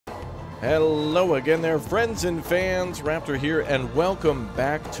Hello again there, friends and fans. Raptor here, and welcome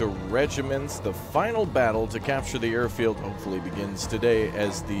back to Regiments. The final battle to capture the airfield hopefully begins today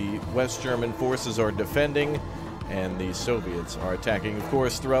as the West German forces are defending and the Soviets are attacking. Of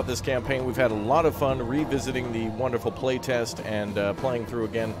course, throughout this campaign, we've had a lot of fun revisiting the wonderful playtest and playing through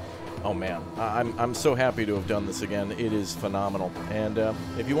again. Oh man, I'm so happy to have done this again. It is phenomenal. And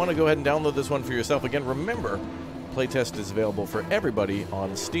if you want to go ahead and download this one for yourself, again, remember, playtest is available for everybody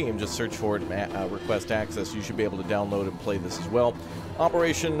on Steam. Just search for it, request access. You should be able to download and play this as well.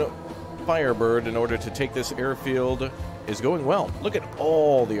 Operation Firebird, in order to take this airfield, is going well. Look at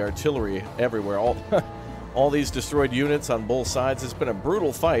all the artillery everywhere. All these destroyed units on both sides. It's been a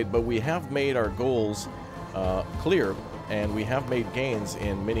brutal fight, but we have made our goals clear, and we have made gains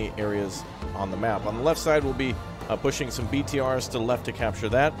in many areas on the map. On the left side, we'll be pushing some BTRs to the left to capture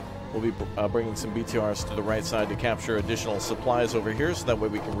that. We'll be bringing some BTRs to the right side to capture additional supplies over here, so that way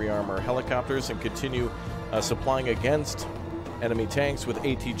we can rearm our helicopters and continue supplying against enemy tanks with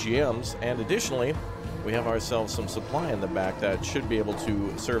ATGMs. And additionally, we have ourselves some supply in the back that should be able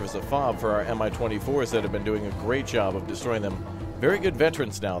to serve as a fob for our Mi-24s that have been doing a great job of destroying them. Very good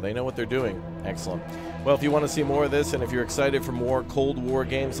veterans now. They know what they're doing. Excellent. Well, if you want to see more of this, and if you're excited for more Cold War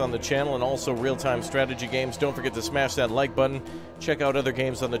games on the channel and also real-time strategy games, don't forget to smash that like button. Check out other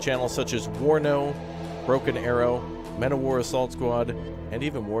games on the channel such as Warno, Broken Arrow, Men of War Assault Squad, and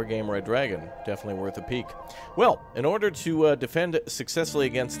even Wargame Red Dragon. Definitely worth a peek. Well, in order to defend successfully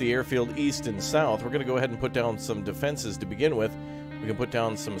against the airfield east and south, we're going to go ahead and put down some defenses to begin with. We can put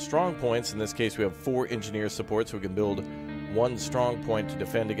down some strong points. In this case, we have 4 engineer support, so we can build 1 strong point to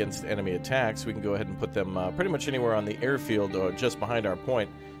defend against enemy attacks. We can go ahead and put them pretty much anywhere on the airfield or just behind our point.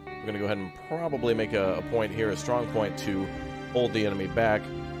 We're going to go ahead and probably make a point here, a strong point, to hold the enemy back,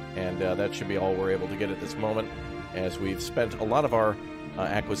 and that should be all we're able to get at this moment, as we've spent a lot of our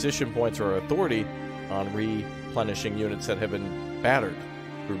acquisition points or our authority on replenishing units that have been battered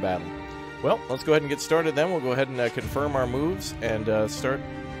through battle. Well, let's go ahead and get started then. We'll go ahead and confirm our moves and start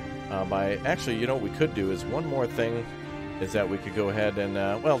by... Actually, you know what we could do is one more thing, is that we could go ahead and...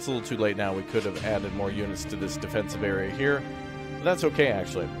 well, it's a little too late now. We could have added more units to this defensive area here. But that's okay,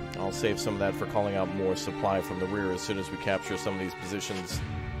 actually. I'll save some of that for calling out more supply from the rear as soon as we capture some of these positions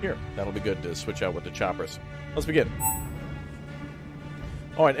here. That'll be good to switch out with the choppers. Let's begin.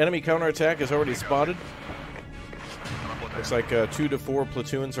 Alright, enemy counterattack is already spotted. Looks like 2 to 4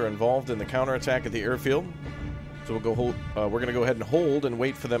 platoons are involved in the counterattack at the airfield. So we'll go we're going to go ahead and hold and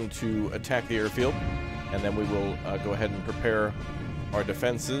wait for them to attack the airfield. And then we will go ahead and prepare our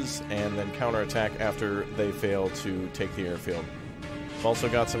defenses and then counterattack after they fail to take the airfield. We've also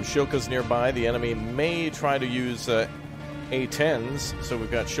got some Shilkas nearby. The enemy may try to use A-10s, so we've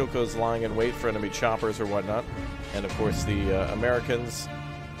got Shilkas lying in wait for enemy choppers or whatnot. And of course the Americans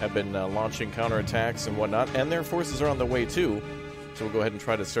have been launching counterattacks and whatnot, and their forces are on the way too. So we'll go ahead and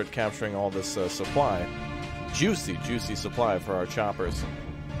try to start capturing all this supply. Juicy supply for our choppers.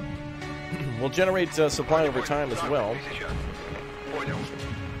 We'll generate supply over time as well. We're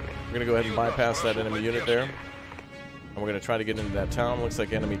going to go ahead and bypass that enemy unit there. And we're going to try to get into that town. Looks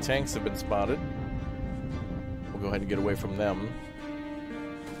like enemy tanks have been spotted. We'll go ahead and get away from them.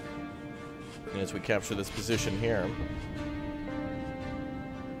 And as we capture this position here.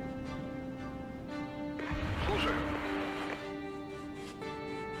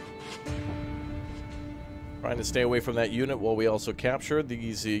 Trying to stay away from that unit while we also capture.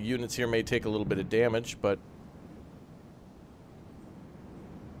 These units here may take a little bit of damage, but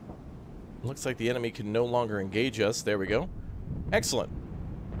looks like the enemy can no longer engage us. There we go. Excellent.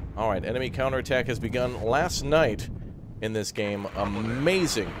 Alright, enemy counterattack has begun last night in this game.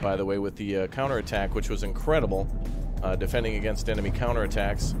 Amazing, by the way, with the counterattack, which was incredible, defending against enemy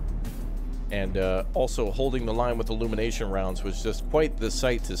counterattacks. And also holding the line with illumination rounds was just quite the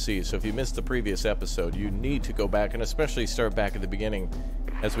sight to see. So if you missed the previous episode, you need to go back and especially start back at the beginning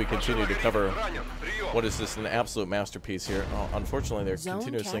as we continue to cover what is this, an absolute masterpiece here. Oh, unfortunately, they're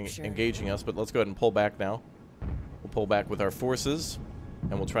continuously engaging us, but let's go ahead and pull back now. We'll pull back with our forces,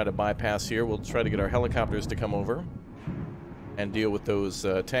 and we'll try to bypass here. We'll try to get our helicopters to come over and deal with those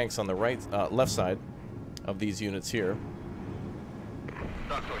tanks on the left side of these units here.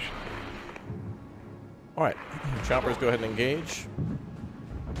 Alright, choppers go ahead and engage.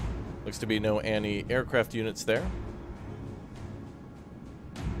 Looks to be no anti-aircraft units there.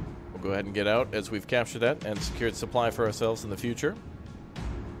 We'll go ahead and get out as we've captured that and secured supply for ourselves in the future.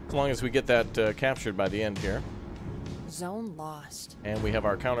 As long as we get that captured by the end here. Zone lost. And we have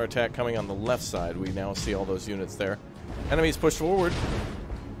our counterattack coming on the left side. We now see all those units there. Enemies push forward.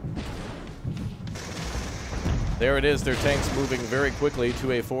 There it is, their tanks moving very quickly,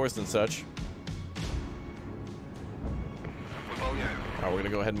 2A4s and such. Alright, we're going to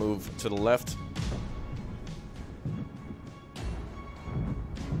go ahead and move to the left.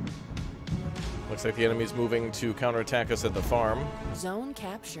 Looks like the enemy's moving to counterattack us at the farm. Zone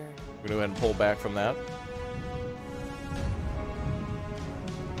captured. We're going to go ahead and pull back from that.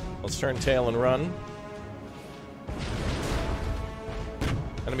 Let's turn tail and run.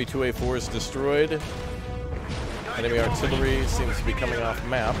 Enemy 2A4 is destroyed. Enemy artillery seems to be coming off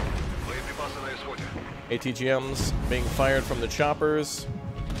map. ATGMs being fired from the choppers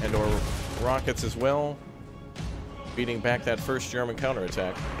and or rockets as well, beating back that first German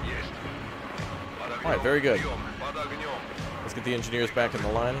counterattack. Alright, very good. Let's get the engineers back in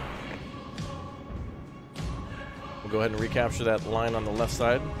the line. We'll go ahead and recapture that line on the left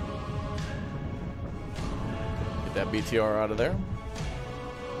side. Get that BTR out of there.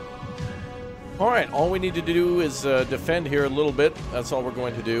 Alright, all we need to do is defend here a little bit. That's all we're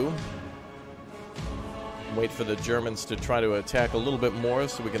going to do. Wait for the Germans to try to attack a little bit more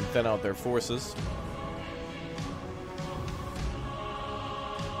so we can thin out their forces.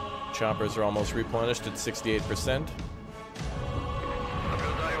 Choppers are almost replenished at 68%.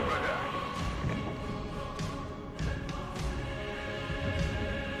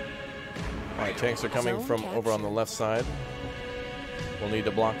 Alright, tanks are coming from over on the left side. We'll need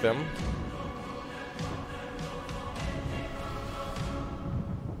to block them.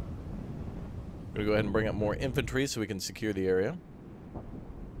 We're going to go ahead and bring up more infantry so we can secure the area.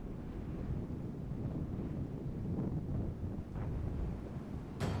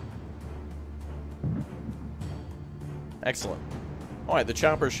 Excellent. Alright, the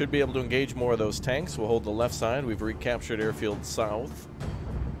choppers should be able to engage more of those tanks. We'll hold the left side. We've recaptured airfield south.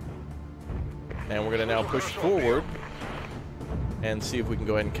 And we're going to now push forward and see if we can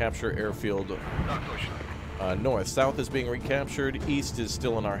go ahead and capture airfield north. South is being recaptured. East is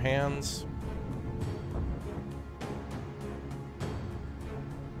still in our hands.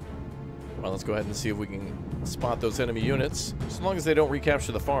 Well, let's go ahead and see if we can spot those enemy units. As long as they don't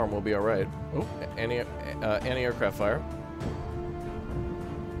recapture the farm, we'll be all right. Oh, anti-aircraft fire.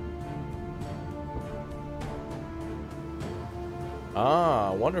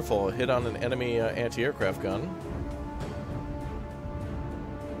 Ah, wonderful. Hit on an enemy anti-aircraft gun.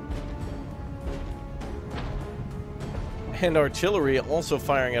 And artillery also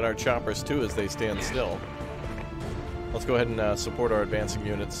firing at our choppers, too, as they stand still. Let's go ahead and support our advancing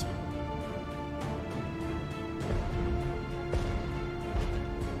units.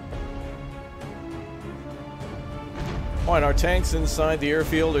 Alright, our tanks inside the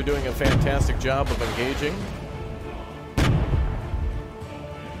airfield are doing a fantastic job of engaging.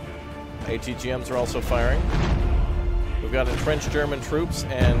 ATGMs are also firing. We've got entrenched German troops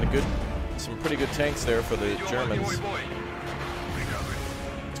and some pretty good tanks there for the Germans.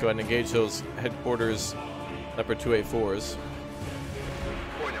 Let's go ahead and engage those headquarters Leopard 2A4s.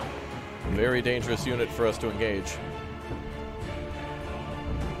 Very dangerous unit for us to engage.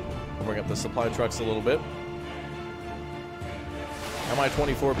 I'll bring up the supply trucks a little bit.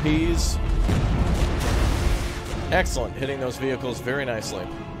 Mi-24Ps. Excellent, hitting those vehicles very nicely.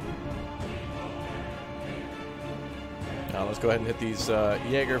 Now let's go ahead and hit these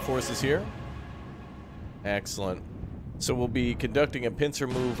Jaeger forces here. Excellent. So we'll be conducting a pincer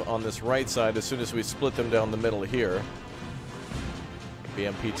move on this right side as soon as we split them down the middle here.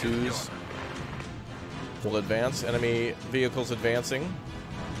 BMP-2s will advance. Enemy vehicles advancing.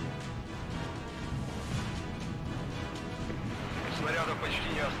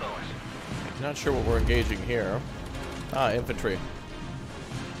 Not sure what we're engaging here. Ah, infantry.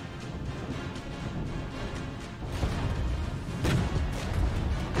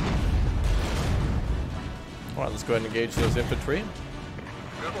 All right, let's go ahead and engage those infantry.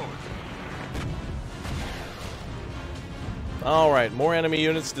 All right, more enemy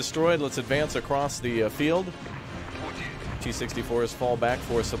units destroyed. Let's advance across the field. T-64s fall back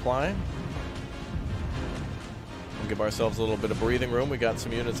for supply. We'll give ourselves a little bit of breathing room. We got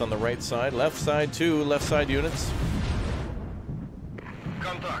some units on the right side. Left side, too. Left side units.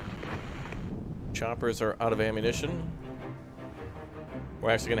 Contact. Choppers are out of ammunition.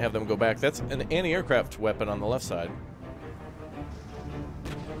 We're actually going to have them go back. That's an anti-aircraft weapon on the left side.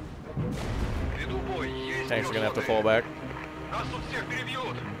 Tanks are going to have to fall back.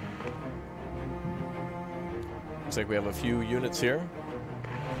 Looks like we have a few units here.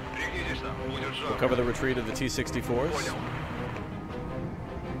 We'll cover the retreat of the T-64s.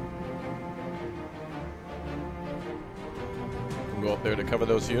 We'll go up there to cover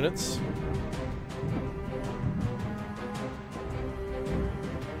those units.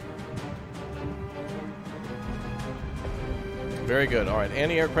 Very good. All right,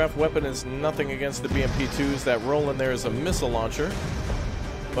 anti-aircraft weapon is nothing against the BMP-2s. That roll in there is a missile launcher.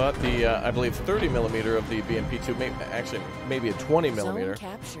 But the, I believe, 30 millimeter of the BMP-2, actually maybe a 20 millimeter, Zone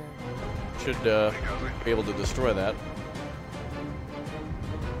captured. should be able to destroy that.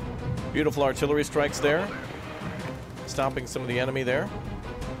 Beautiful artillery strikes there, stopping some of the enemy there.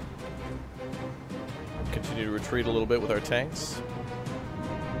 Continue to retreat a little bit with our tanks.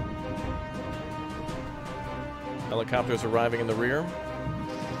 Helicopters arriving in the rear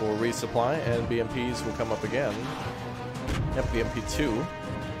for resupply, and BMPs will come up again. Yep, BMP-2.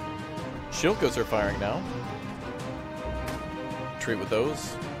 Shilkos are firing now. Retreat with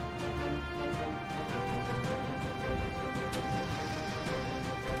those.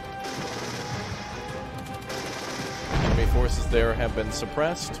 Enemy forces there have been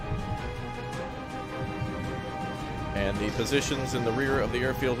suppressed. And the positions in the rear of the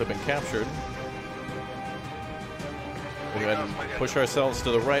airfield have been captured. We'll go ahead and push ourselves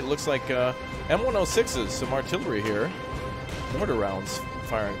to the right. Looks like M106s, some artillery here. Mortar rounds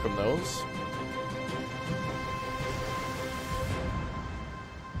firing from those.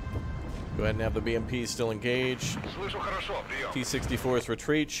 Go ahead and have the BMP still engaged. T-64s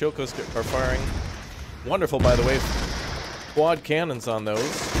retreat. Shilkos are firing. Wonderful, by the way. Quad cannons on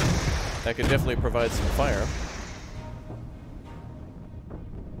those. That could definitely provide some fire.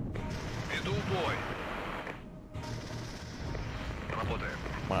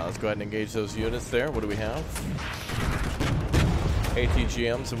 Wow, let's go ahead and engage those units there. What do we have?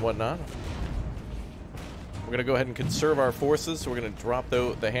 ATGMs and whatnot. We're going to go ahead and conserve our forces, so we're going to drop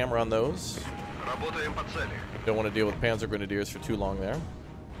the hammer on those. Don't want to deal with Panzer Grenadiers for too long there.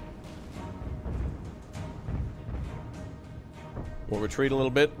 We'll retreat a little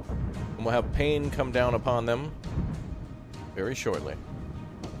bit, and we'll have pain come down upon them very shortly.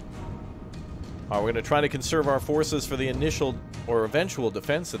 We're going to try to conserve our forces for the initial or eventual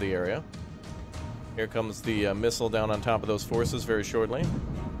defense of the area. Here comes the missile down on top of those forces very shortly.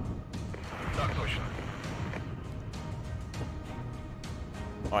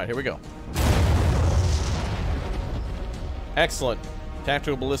 All right, here we go. Excellent.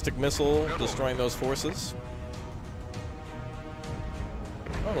 Tactical ballistic missile destroying those forces.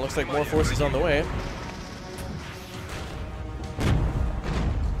 Oh, it looks like more forces on the way.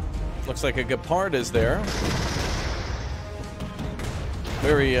 Looks like a Gepard is there.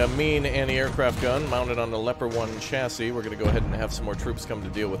 Very mean anti-aircraft gun mounted on the Leopard 1 chassis. We're going to go ahead and have some more troops come to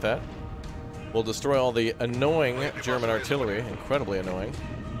deal with that. We'll destroy all the annoying German artillery. Incredibly annoying.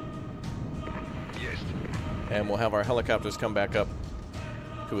 And we'll have our helicopters come back up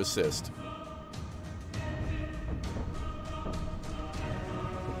to assist.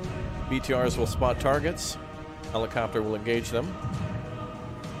 BTRs will spot targets. Helicopter will engage them.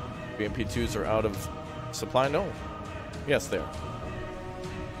 BMP-2s are out of supply. No. Yes, they are.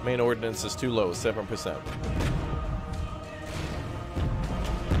 Main ordnance is too low, 7%.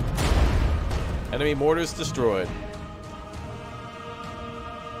 Enemy mortars destroyed.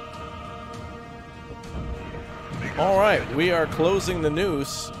 All right, we are closing the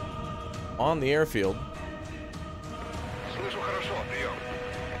noose on the airfield.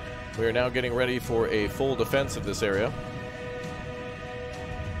 We are now getting ready for a full defense of this area.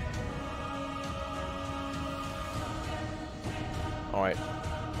 All right.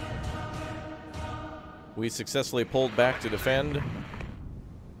 We successfully pulled back to defend.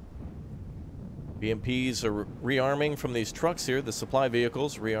 BMPs are rearming from these trucks here, the supply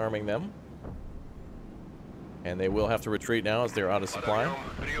vehicles, rearming them. And they will have to retreat now as they're out of supply.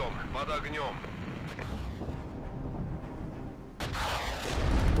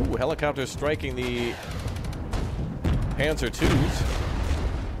 Ooh, helicopters striking the Panzer IIs.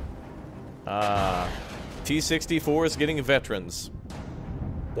 T-64s getting veterans.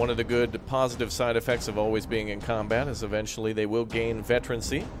 One of the good positive side effects of always being in combat is eventually they will gain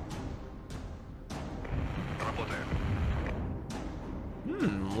veterancy.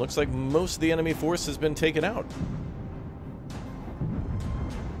 Looks like most of the enemy force has been taken out.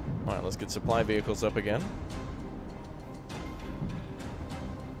 All right, let's get supply vehicles up again.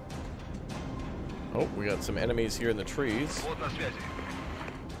 Oh, we got some enemies here in the trees.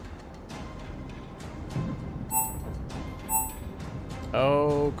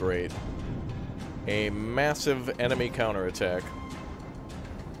 Oh, great. A massive enemy counterattack.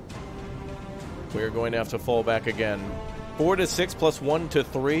 We're going to have to fall back again. 4 to 6 plus 1 to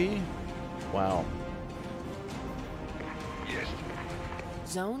 3. Wow.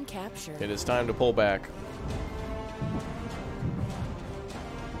 Zone captured. It is time to pull back.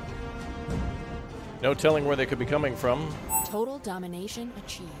 No telling where they could be coming from. Total domination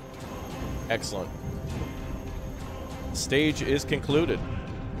achieved. Excellent. stage is concluded.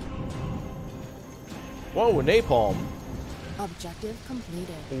 Whoa, napalm. Objective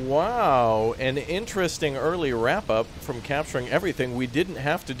completed. Wow, an interesting early wrap-up from capturing everything. We didn't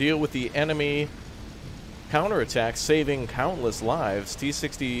have to deal with the enemy counterattack, saving countless lives.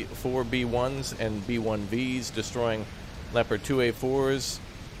 T-64 B1s and B1Vs destroying Leopard 2A4s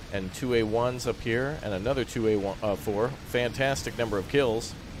and 2A1s up here, and another 2A4. Fantastic number of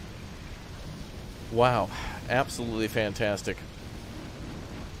kills. Wow, absolutely fantastic.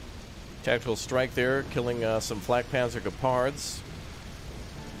 Tactical strike there, killing some Flak Panzer Gepards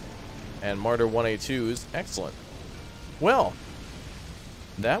and Marder 1A2s. Excellent. Well,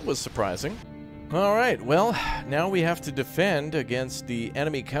 that was surprising. All right, well, now we have to defend against the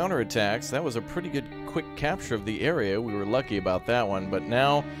enemy counterattacks. That was a pretty good quick capture of the area. We were lucky about that one, but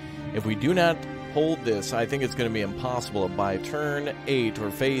now if we do not hold this, I think it's going to be impossible. By turn 8 or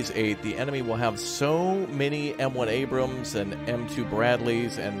phase 8, the enemy will have so many M1 Abrams and M2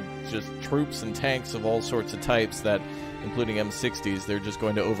 Bradleys and just troops and tanks of all sorts of types that, including M60s, they're just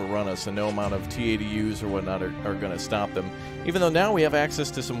going to overrun us, and no amount of T-80Us or whatnot are going to stop them. Even though now we have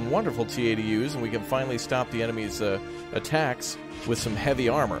access to some wonderful T-80Us, and we can finally stop the enemy's attacks with some heavy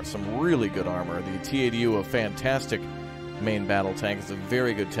armor, some really good armor. The T-80U, a fantastic main battle tank, is a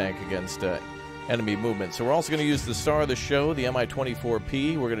very good tank against enemy movement. So we're also going to use the star of the show, the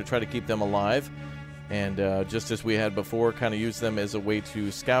Mi-24P. We're going to try to keep them alive, and just as we had before, kind of use them as a way to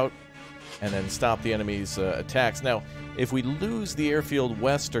scout and then stop the enemy's attacks. Now, if we lose the airfield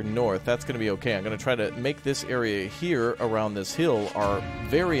west or north, that's going to be okay. I'm going to try to make this area here around this hill our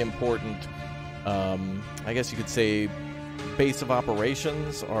very important, I guess you could say, base of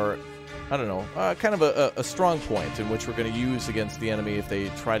operations, or I don't know, kind of a strong point in which we're going to use against the enemy if they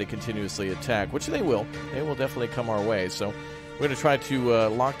try to continuously attack, which they will. They will definitely come our way. So we're going to try to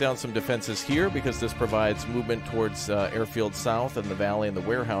lock down some defenses here, because this provides movement towards airfield south and the valley and the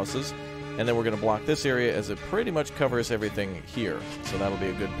warehouses. And then we're going to block this area, as it pretty much covers everything here. So that'll be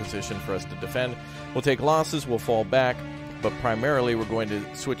a good position for us to defend. We'll take losses, we'll fall back, but primarily we're going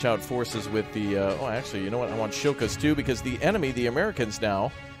to switch out forces with the... oh, actually, you know what? I want Shilkas too, because the enemy, the Americans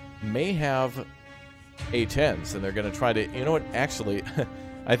now, may have A-10s, and they're going to try to... You know what? Actually,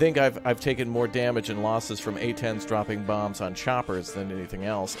 I think I've taken more damage and losses from A-10s dropping bombs on choppers than anything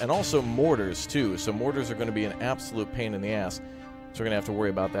else, and also mortars too. So mortars are going to be an absolute pain in the ass. So we're going to have to worry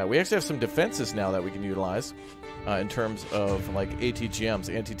about that. We actually have some defenses now that we can utilize in terms of like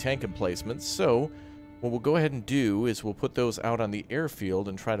ATGMs, anti-tank emplacements. So what we'll go ahead and do is we'll put those out on the airfield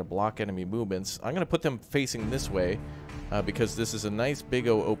and try to block enemy movements. I'm going to put them facing this way because this is a nice big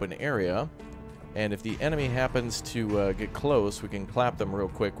open area. And if the enemy happens to get close, we can clap them real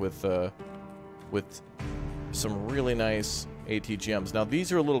quick with some really nice ATGMs. Now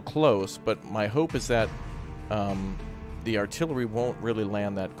these are a little close, but my hope is that the artillery won't really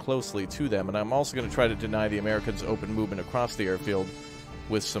land that closely to them. And I'm also going to try to deny the Americans open movement across the airfield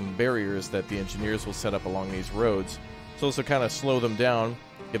with some barriers that the engineers will set up along these roads. So this will kind of slow them down,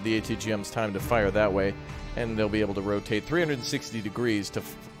 give the ATGMs time to fire that way, and they'll be able to rotate 360 degrees to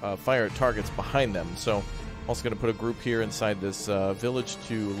fire at targets behind them. So I'm also going to put a group here inside this village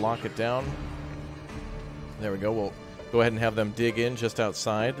to lock it down. There we go. We'll go ahead and have them dig in just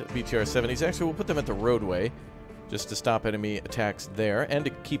outside BTR-70s. Actually, we'll put them at the roadway, just to stop enemy attacks there, and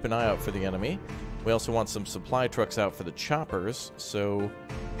to keep an eye out for the enemy. We also want some supply trucks out for the choppers, so,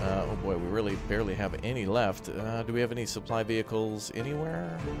 oh boy, we really barely have any left. Do we have any supply vehicles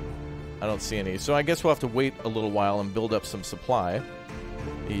anywhere? I don't see any, so I guess we'll have to wait a little while and build up some supply.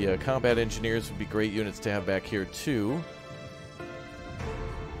 The combat engineers would be great units to have back here, too.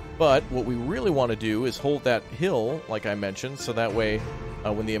 But what we really want to do is hold that hill, like I mentioned, so that way,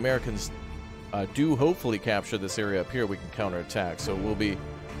 when the Americans do hopefully capture this area up here, we can counterattack. So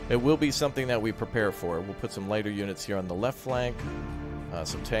it will be something that we prepare for. We'll put some lighter units here on the left flank,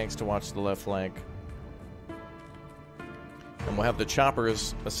 some tanks to watch the left flank, and we'll have the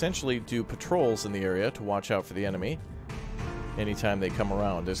choppers essentially do patrols in the area to watch out for the enemy anytime they come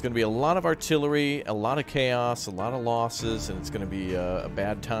around. There's going to be a lot of artillery, a lot of chaos, a lot of losses, and it's going to be a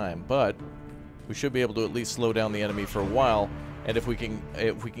bad time, but we should be able to at least slow down the enemy for a while. And if we can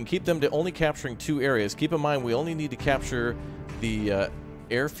keep them to only capturing 2 areas, keep in mind we only need to capture the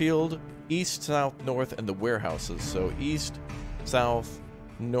airfield, east, south, north, and the warehouses. So east, south,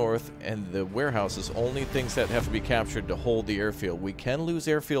 north, and the warehouses, only things that have to be captured to hold the airfield. We can lose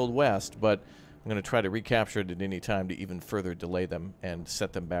airfield west, but I'm going to try to recapture it at any time to even further delay them and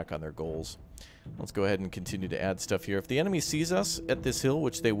set them back on their goals. Let's go ahead and continue to add stuff here. If the enemy sees us at this hill,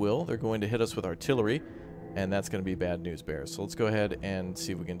 which they will, they're going to hit us with artillery. And that's going to be bad news bears. So let's go ahead and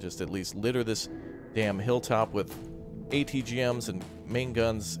see if we can just at least litter this damn hilltop with ATGMs and main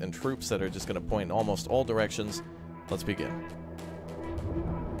guns and troops that are just going to point in almost all directions. Let's begin.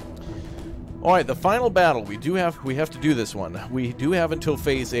 All right, the final battle. We have to do this one. We do have until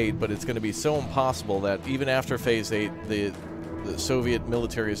Phase 8, but it's going to be so impossible that even after Phase 8, the Soviet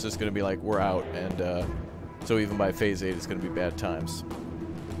military is just going to be like, we're out, and so even by Phase 8, it's going to be bad times.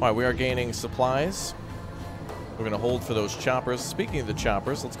 All right, we are gaining supplies. We're going to hold for those choppers. Speaking of the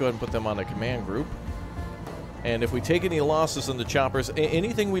choppers, let's go ahead and put them on a command group. And if we take any losses on the choppers,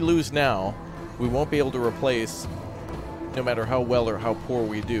 anything we lose now, we won't be able to replace no matter how well or how poor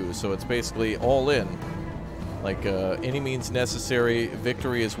we do. So it's basically all in. Like, any means necessary.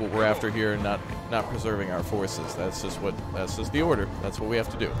 Victory is what we're after here, not preserving our forces. That's just the order. That's what we have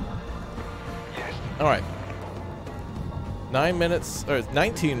to do. All right. 19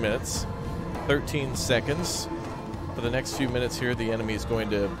 minutes, 13 seconds. For the next few minutes here, the enemy is going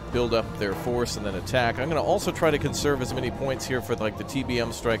to build up their force and then attack. I'm going to also try to conserve as many points here for like the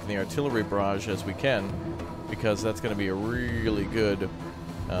TBM strike and the artillery barrage as we can, because that's going to be a really good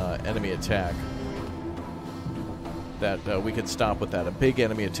enemy attack that we can stop with that. A big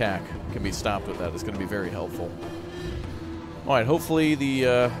enemy attack can be stopped with that. It's going to be very helpful. All right, hopefully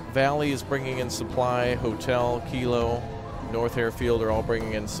the Valley is bringing in supply. Hotel, Kilo, North Airfield are all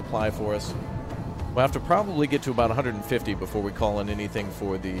bringing in supply for us. We'll have to probably get to about 150 before we call in anything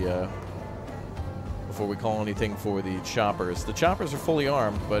for the choppers. The choppers are fully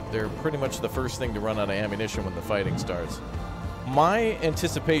armed, but they're pretty much the first thing to run out of ammunition when the fighting starts. My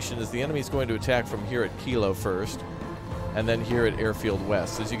anticipation is the enemy's going to attack from here at Kilo first, and then here at Airfield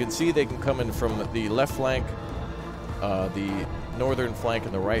West. As you can see, they can come in from the left flank, the northern flank,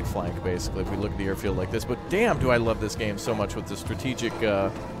 and the right flank, basically, if we look at the airfield like this. But damn, do I love this game so much with the strategic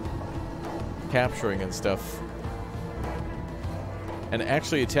capturing and stuff, and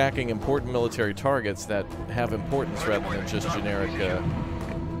actually attacking important military targets that have importance rather than just generic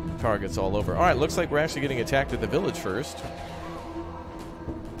targets all over. All right, looks like we're actually getting attacked at the village first.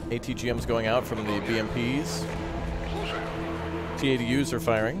 ATGMs going out from the BMPs. T-80Us are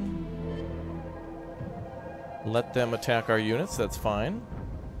firing. Let them attack our units, that's fine.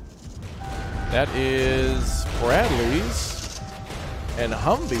 That is Bradleys and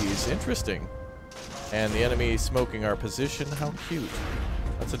Humvees, interesting. And the enemy smoking our position. How cute.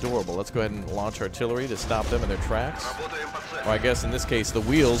 That's adorable. Let's go ahead and launch artillery to stop them in their tracks. Or I guess in this case, the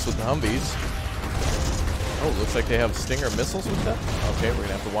wheels with the Humvees. Oh, looks like they have Stinger missiles with them. Okay, we're going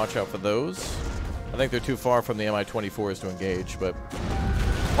to have to watch out for those. I think they're too far from the Mi-24s to engage, but...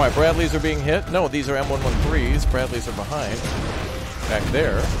 All right, Bradleys are being hit. No, these are M113s. Bradleys are behind. Back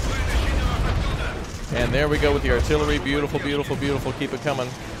there. And there we go with the artillery. Beautiful, beautiful, beautiful. Keep it coming.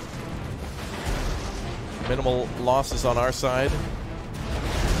 Minimal losses on our side.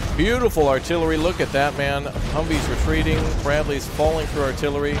 Beautiful artillery. Look at that, man. Humvees retreating. Bradley's falling through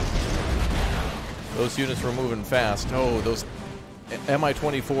artillery. Those units were moving fast. Oh, those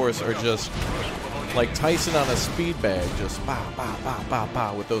Mi-24s are just like Tyson on a speed bag. Just pow, pow, pow, pow,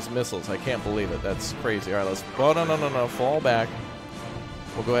 pow with those missiles. I can't believe it. That's crazy. All right, let's... Oh, no. Fall back.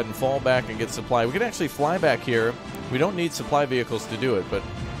 We'll go ahead and fall back and get supply. We can actually fly back here. We don't need supply vehicles to do it, but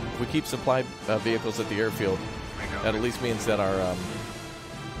if we keep supply vehicles at the airfield, that at least means that our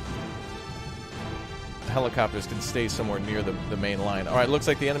helicopters can stay somewhere near the main line. All right, looks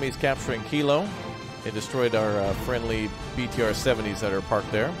like the enemy's capturing Kilo. They destroyed our friendly BTR-70s that are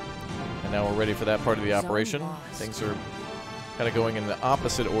parked there. And now we're ready for that part of the operation. Things are kind of going in the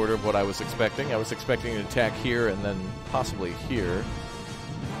opposite order of what I was expecting. I was expecting an attack here and then possibly here.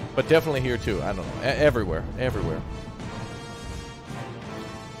 But definitely here too. I don't know. Everywhere. Everywhere.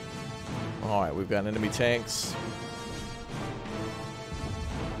 All right, we've got enemy tanks.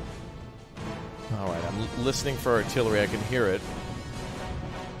 All right, I'm listening for artillery. I can hear it.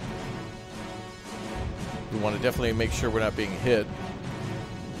 We want to definitely make sure we're not being hit.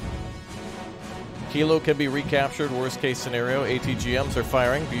 Kilo can be recaptured, worst case scenario. ATGMs are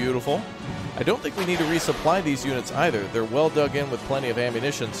firing, beautiful. I don't think we need to resupply these units either. They're well dug in with plenty of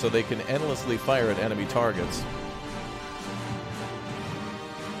ammunition, so they can endlessly fire at enemy targets.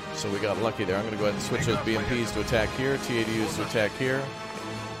 So we got lucky there. I'm going to go ahead and switch those BMPs to attack here, T-80Us to attack here.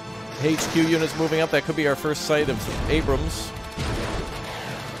 HQ units moving up. That could be our first sight of Abrams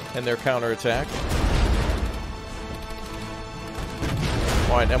and their counterattack.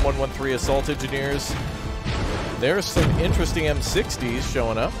 All right, M113 assault engineers. There's some interesting M60s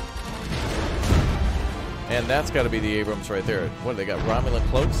showing up. And that's got to be the Abrams right there. What, they got Romulan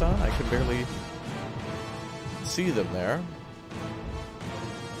cloaks on? I can barely see them there.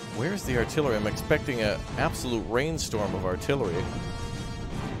 Where's the artillery? I'm expecting an absolute rainstorm of artillery.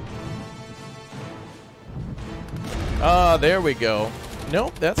 Ah, there we go.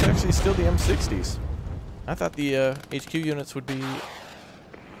 Nope, that's actually still the M60s. I thought the HQ units would be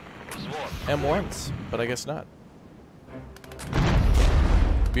M1s, but I guess not.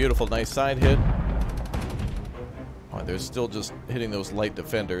 Beautiful, nice side hit. Oh, they're still just hitting those light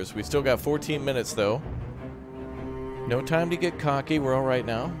defenders. We still got 14 minutes, though. No time to get cocky. We're all right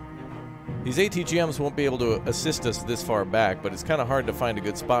now. These ATGMs won't be able to assist us this far back, but it's kind of hard to find a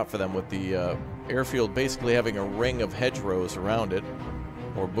good spot for them with the airfield basically having a ring of hedgerows around it,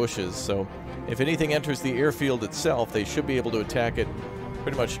 or bushes. So if anything enters the airfield itself, they should be able to attack it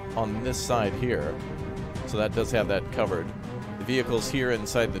pretty much on this side here. So that does have that covered. The vehicles here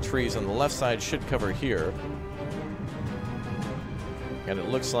inside the trees on the left side should cover here. And it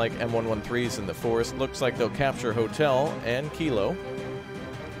looks like M113's in the forest. Looks like they'll capture Hotel and Kilo,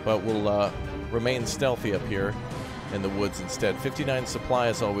 but we'll remain stealthy up here in the woods instead. 59 supply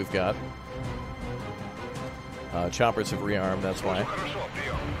is all we've got. Choppers have rearmed, that's why.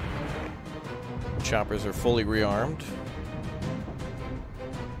 Choppers are fully rearmed.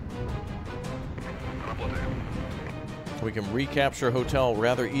 We can recapture Hotel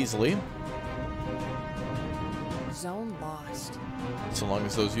rather easily. Zone lost. So long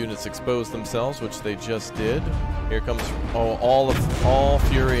as those units expose themselves, which they just did. Here comes all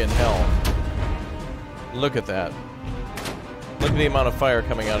fury and hell. Look at that. Look at the amount of fire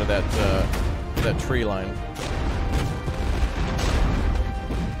coming out of that tree line.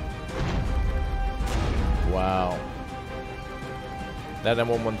 Wow. That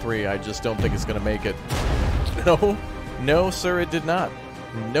M113, I just don't think it's going to make it. No. No, sir, it did not.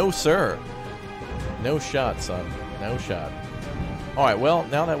 No, sir. No shot, son. No shot. All right, well,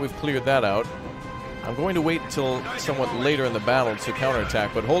 now that we've cleared that out, I'm going to wait until somewhat later in the battle to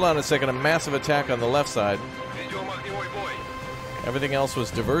counterattack. But hold on a second. A massive attack on the left side. Everything else was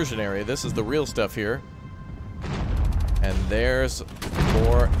diversionary. This is the real stuff here. And there's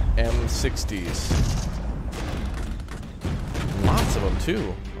more M60s. Lots of them,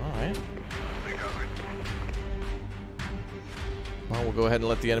 too. All right. Well, we'll go ahead and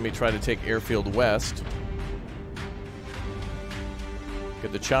let the enemy try to take Airfield West.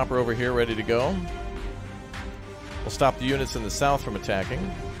 Get the chopper over here ready to go. We'll stop the units in the south from attacking.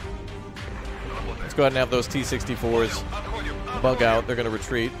 Let's go ahead and have those T-64s bug out. They're going to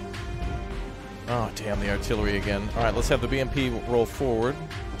retreat. Oh, damn, the artillery again. All right, let's have the BMP roll forward.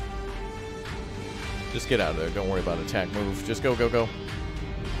 Just get out of there. Don't worry about attack move. Just go, go, go.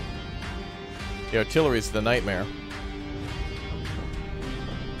 The artillery's the nightmare.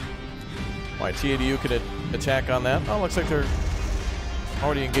 All right, T-80U can attack on that. Oh, looks like they're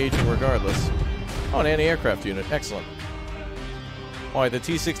already engaging regardless. Oh, an anti-aircraft unit. Excellent. All right, the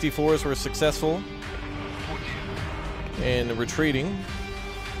T-64s were successful in retreating.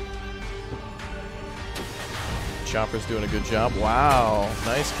 Chopper's doing a good job. Wow,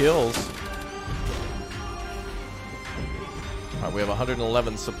 nice kills. All right, we have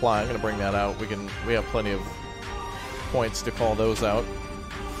 111 supply. I'm going to bring that out. We have plenty of points to call those out.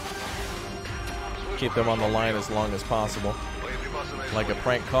 Keep them on the line as long as possible, like a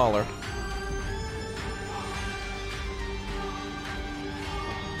prank caller.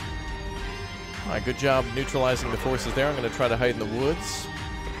 All right, good job neutralizing the forces there. I'm going to try to hide in the woods.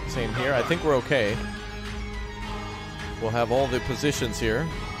 Same here. I think we're okay. We'll have all the positions here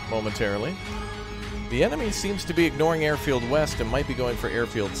momentarily. The enemy seems to be ignoring Airfield West and might be going for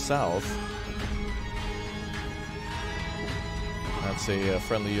Airfield South. That's a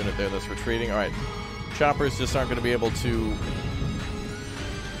friendly unit there that's retreating. All right. Choppers just aren't going to be able to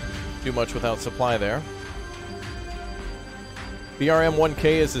do much without supply there. BRM-1K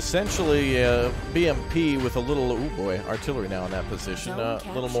is essentially BMP with a little, oh boy, artillery now in that position. A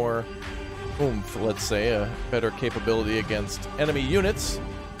little more oomph, let's say, a better capability against enemy units.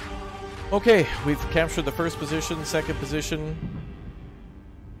 Okay, we've captured the first position, second position.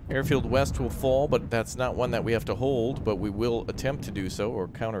 Airfield West will fall, but that's not one that we have to hold, but we will attempt to do so or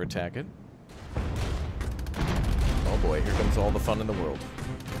counterattack it. Oh boy, here comes all the fun in the world.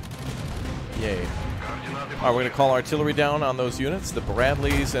 Yay. All right, we're going to call artillery down on those units. The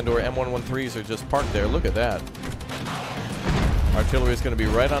Bradleys and or M113s are just parked there. Look at that. Artillery is going to be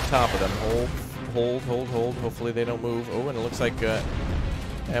right on top of them. Hold, hold, hold, hold. Hopefully they don't move. Oh, and it looks like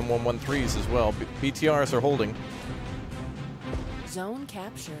M113s as well. BTRs are holding. Zone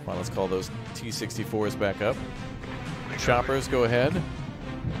capture. Well, let's call those T-64s back up. Choppers, go ahead.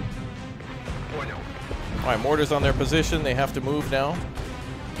 All right, mortars on their position. They have to move now.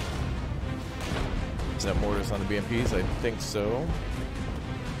 Is that mortars on the BMPs? I think so.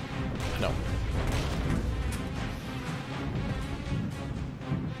 No.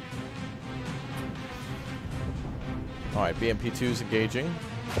 Alright, BMP-2's engaging.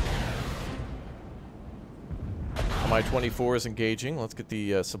 Mi-24 is engaging. Let's get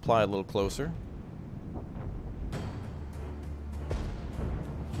the supply a little closer.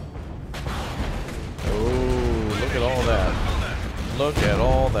 Oh, look at all that. Look at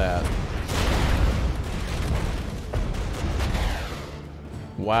all that.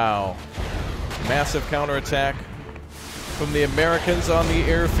 Wow. Massive counterattack from the Americans on the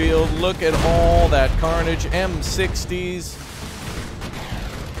airfield. Look at all that carnage. M60s,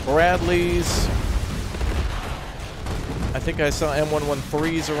 Bradleys. I think I saw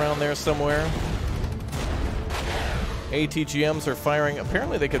M113s around there somewhere. ATGMs are firing.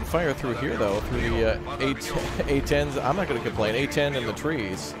 Apparently they can fire through here, though, through the A10s. I'm not going to complain. A10 in the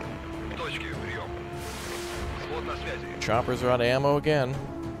trees. Choppers are out of ammo again.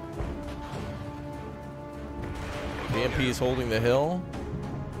 BMP is holding the hill.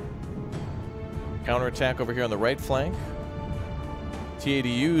 Counterattack over here on the right flank.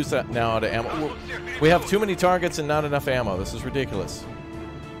 T-80U's now out of ammo. We have too many targets and not enough ammo. This is ridiculous.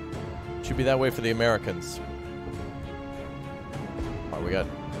 Should be that way for the Americans. All right, we got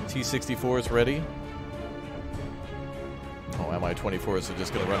T-64s ready. Oh, Mi-24s are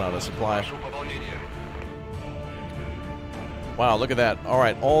just going to run out of supply. Wow, look at that. All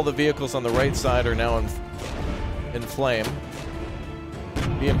right, all the vehicles on the right side are now in flame.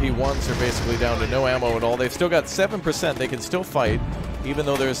 BMP-1s are basically down to no ammo at all. They've still got 7%. They can still fight, even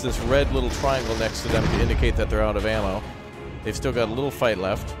though there's this red little triangle next to them to indicate that they're out of ammo. They've still got a little fight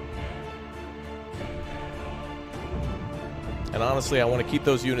left. And honestly, I want to keep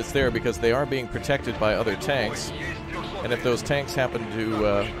those units there because they are being protected by other tanks. And if those tanks happen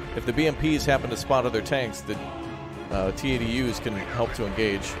to, if the BMPs happen to spot other tanks, the T-80Us can help to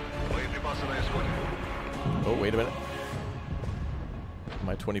engage. Oh, wait a minute.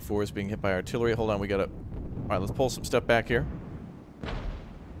 Mi-24 is being hit by artillery. Hold on, we gotta... Alright, let's pull some stuff back here.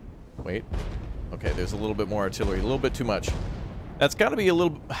 Wait. Okay, there's a little bit more artillery. A little bit too much. That's gotta be a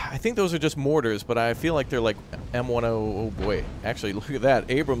little... I think those are just mortars, but I feel like they're like M10... Oh, boy. Actually, look at that.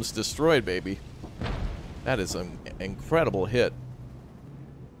 Abrams destroyed, baby. That is an incredible hit.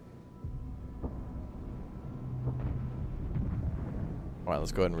 Alright,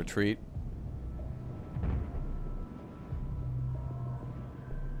 let's go ahead and retreat.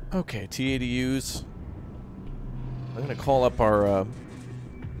 Okay, T-80Us. I'm going to call up our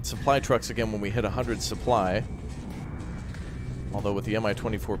supply trucks again when we hit 100 supply. Although with the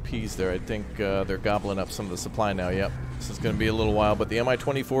Mi-24Ps there, I think they're gobbling up some of the supply now. Yep, this is going to be a little while, but the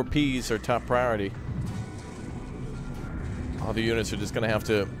Mi-24Ps are top priority. All the units are just going to have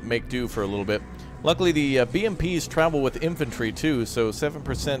to make do for a little bit. Luckily, the BMPs travel with infantry, too, so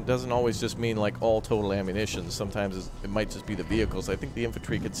 7% doesn't always just mean, like, all total ammunition. Sometimes it might just be the vehicles. I think the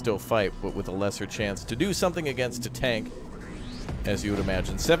infantry could still fight, but with a lesser chance to do something against a tank, as you would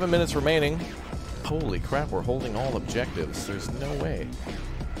imagine. 7 minutes remaining. Holy crap, we're holding all objectives. There's no way.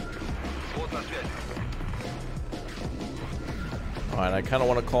 Alright, I kind of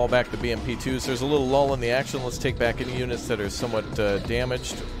want to call back the BMP-2s. There's a little lull in the action. Let's take back any units that are somewhat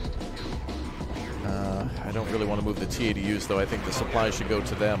damaged. I don't really want to move the T-80Us, though. I think the supply should go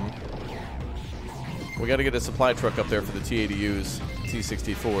to them. We got to get a supply truck up there for the T-80Us,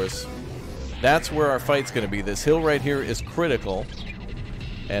 T-64s. That's where our fight's going to be. This hill right here is critical,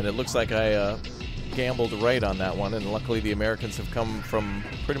 and it looks like I gambled right on that one, and luckily the Americans have come from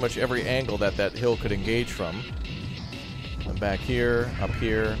pretty much every angle that that hill could engage from. I'm back here, up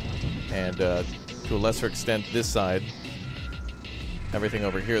here, and to a lesser extent this side. Everything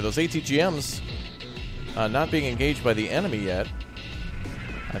over here. Those ATGMs not being engaged by the enemy yet.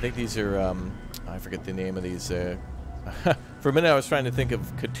 I think these are, I forget the name of these. For a minute I was trying to think of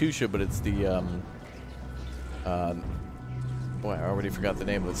Katusha, but it's the, boy, I already forgot the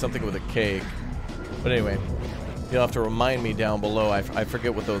name of it. Something with a K. But anyway, you'll have to remind me down below. I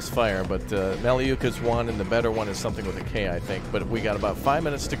forget what those fire, but Maliuka's one, and the better one is something with a K, I think. But we got about 5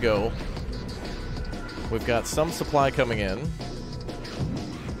 minutes to go. We've got some supply coming in.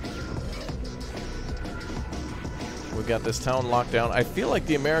 We've got this town locked down. I feel like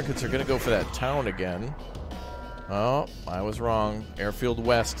the Americans are going to go for that town again. Oh, I was wrong. Airfield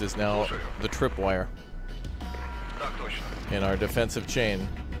West is now the tripwire in our defensive chain.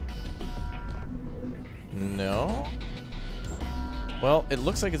 No? Well, it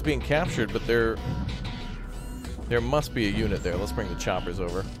looks like it's being captured, but there must be a unit there. Let's bring the choppers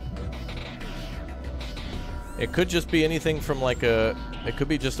over. It could just be anything from like a... It could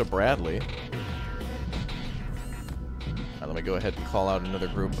be just a Bradley. Let me go ahead and call out another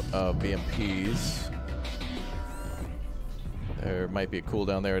group of BMPs. There might be a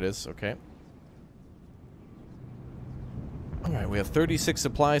cooldown. There it is. Okay. Alright, we have 36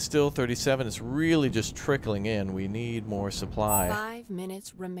 supply still, 37. It's really just trickling in. We need more supply. 5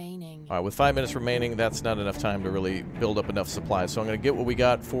 minutes remaining. Alright, with 5 minutes remaining, that's not enough time to really build up enough supply. So I'm going to get what we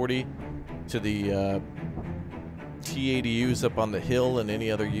got, 40 to the T-ADUs up on the hill and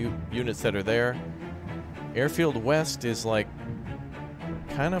any other units that are there. Airfield West is like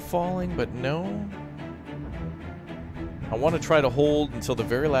kind of falling, but no. I want to try to hold until the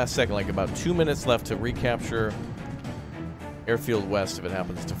very last second, like about 2 minutes left to recapture Airfield West if it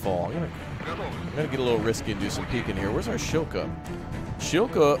happens to fall. I'm gonna get a little risky and do some peeking here. Where's our Shilka?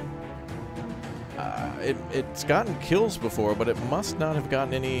 Shilka, it's gotten kills before, but it must not have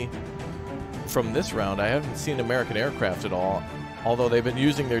gotten any from this round. I haven't seen American aircraft at all, although they've been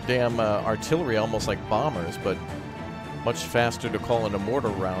using their damn artillery almost like bombers, but much faster to call in a mortar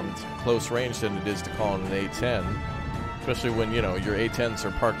round close range than it is to call in an A-10, especially when, you know, your A-10s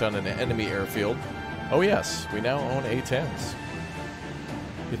are parked on an enemy airfield. Oh yes, we now own A-10s.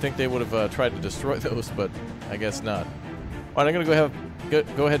 You'd think they would have tried to destroy those, but I guess not. All right, I'm going to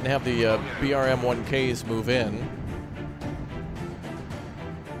go ahead and have the BRM-1Ks move in.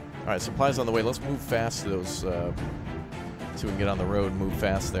 All right, supplies on the way. Let's move fast to those, so we can get on the road and move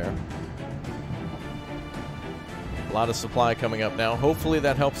fast there. A lot of supply coming up now. Hopefully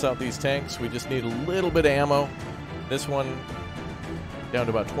that helps out these tanks. We just need a little bit of ammo. This one down to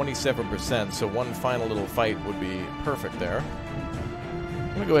about 27%, so one final little fight would be perfect there.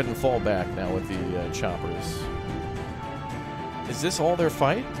 I'm going to go ahead and fall back now with the choppers. Is this all their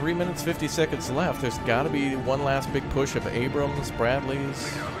fight? 3 minutes, 50 seconds left. There's got to be one last big push of Abrams,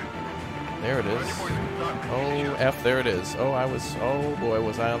 Bradleys. There it is. Oh, F, there it is. Oh, oh boy,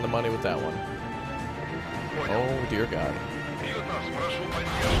 was I on the money with that one. Oh, dear God.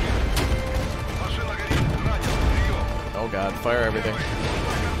 Oh, God, fire everything.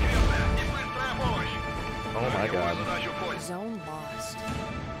 Oh, my God. Zone lost.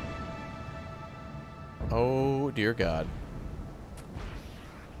 Oh, dear God.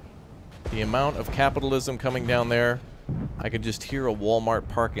 The amount of capitalism coming down there. I could just hear a Walmart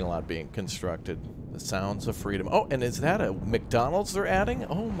parking lot being constructed. The sounds of freedom. Oh, and is that a McDonald's they're adding?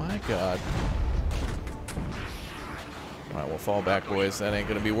 Oh, my God. All right, we'll fall back, boys. That ain't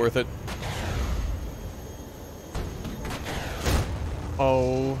going to be worth it.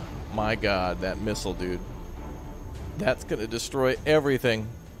 Oh, my God. That missile, dude. That's going to destroy everything.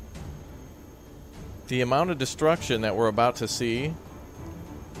 The amount of destruction that we're about to see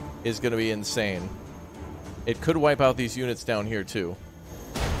is going to be insane. It could wipe out these units down here, too.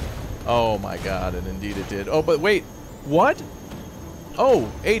 Oh, my God. And indeed it did. Oh, but wait. What?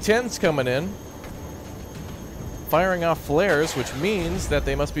 Oh, A-10's coming in. Firing off flares, which means that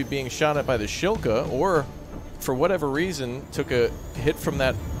they must be being shot at by the Shilka, or for whatever reason took a hit from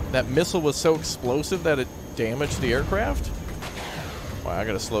that missile was so explosive that it damaged the aircraft. Wow, I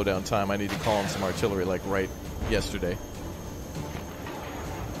gotta slow down time. I need to call in some artillery like right yesterday.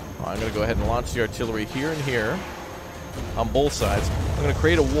 I'm gonna go ahead and launch the artillery here and here on both sides. I'm gonna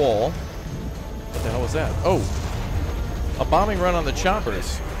create a wall. What the hell was that? Oh, a bombing run on the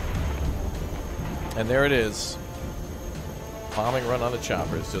choppers. And there it is. Bombing run on the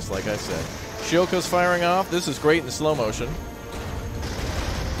choppers, just like I said. Shilka's firing off. This is great in slow motion.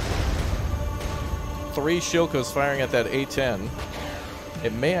 3 Shilkas firing at that A-10.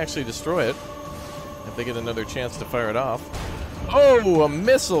 It may actually destroy it if they get another chance to fire it off. Oh, a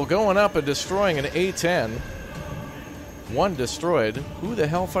missile going up and destroying an A-10. One destroyed. Who the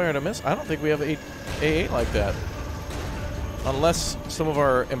hell fired a missile? I don't think we have A-8 like that. Unless some of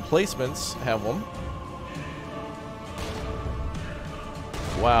our emplacements have them.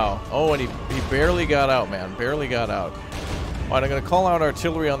 Wow. Oh, and he barely got out, man. Barely got out. All right, I'm going to call out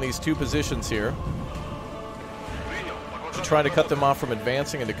artillery on these 2 positions here to try to cut them off from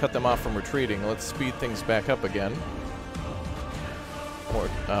advancing and to cut them off from retreating. Let's speed things back up again.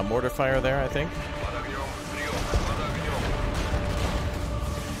 Mortar fire there, I think.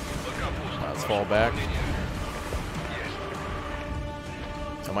 Let's fall back.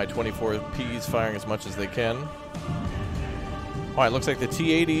 So my 24Ps firing as much as they can. All right, looks like the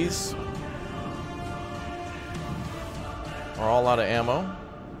T-80s are all out of ammo.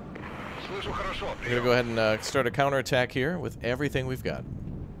 We're going to go ahead and start a counterattack here with everything we've got.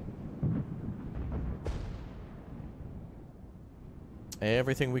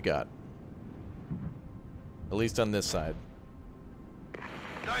 Everything we got. At least on this side.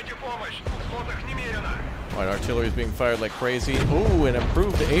 Alright, artillery is being fired like crazy. Ooh, an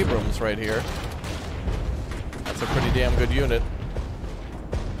improved Abrams right here. That's a pretty damn good unit.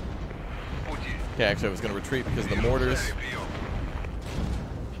 Okay, actually I was going to retreat because of the mortars.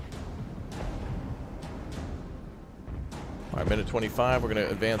 All right, minute 25. We're going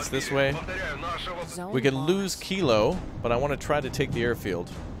to advance this way. Zone We can lost. lose Kilo, but I want to try to take the airfield.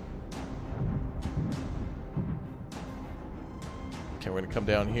 Okay, we're going to come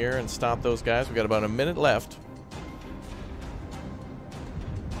down here and stop those guys. We got about a minute left.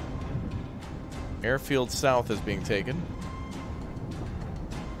 Airfield South is being taken.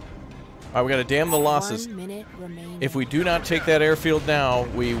 All right, we got to dam the losses. 1 minute remaining. If we do not take that airfield now,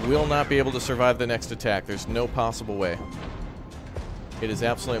 we will not be able to survive the next attack. There's no possible way. It is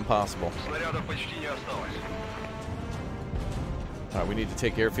absolutely impossible. All right, we need to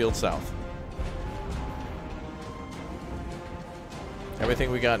take Airfield South.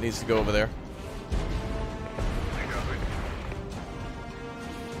 Everything we got needs to go over there.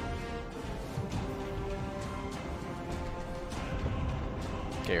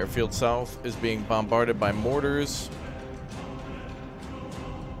 Okay, Airfield South is being bombarded by mortars.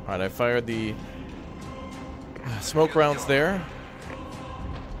 All right, I fired the smoke rounds there.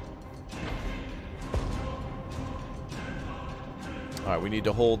 All right, we need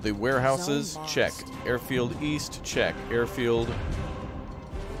to hold the warehouses. Zone Check. lost. Airfield East. Check. Airfield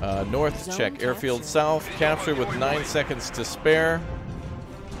North. Zone Check. Airfield captured. South. Capture with 9 seconds to spare.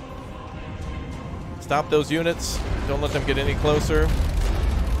 Stop those units. Don't let them get any closer.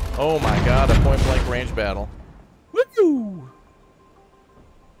 Oh my god, a point-blank range battle. Woo!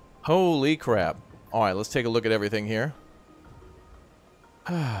 Holy crap. All right, let's take a look at everything here.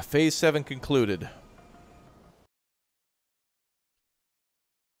 Phase 7 concluded.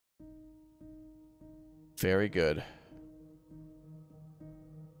 Very good.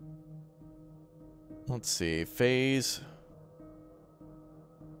 Let's see. Phase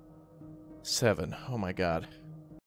 7. Oh my god.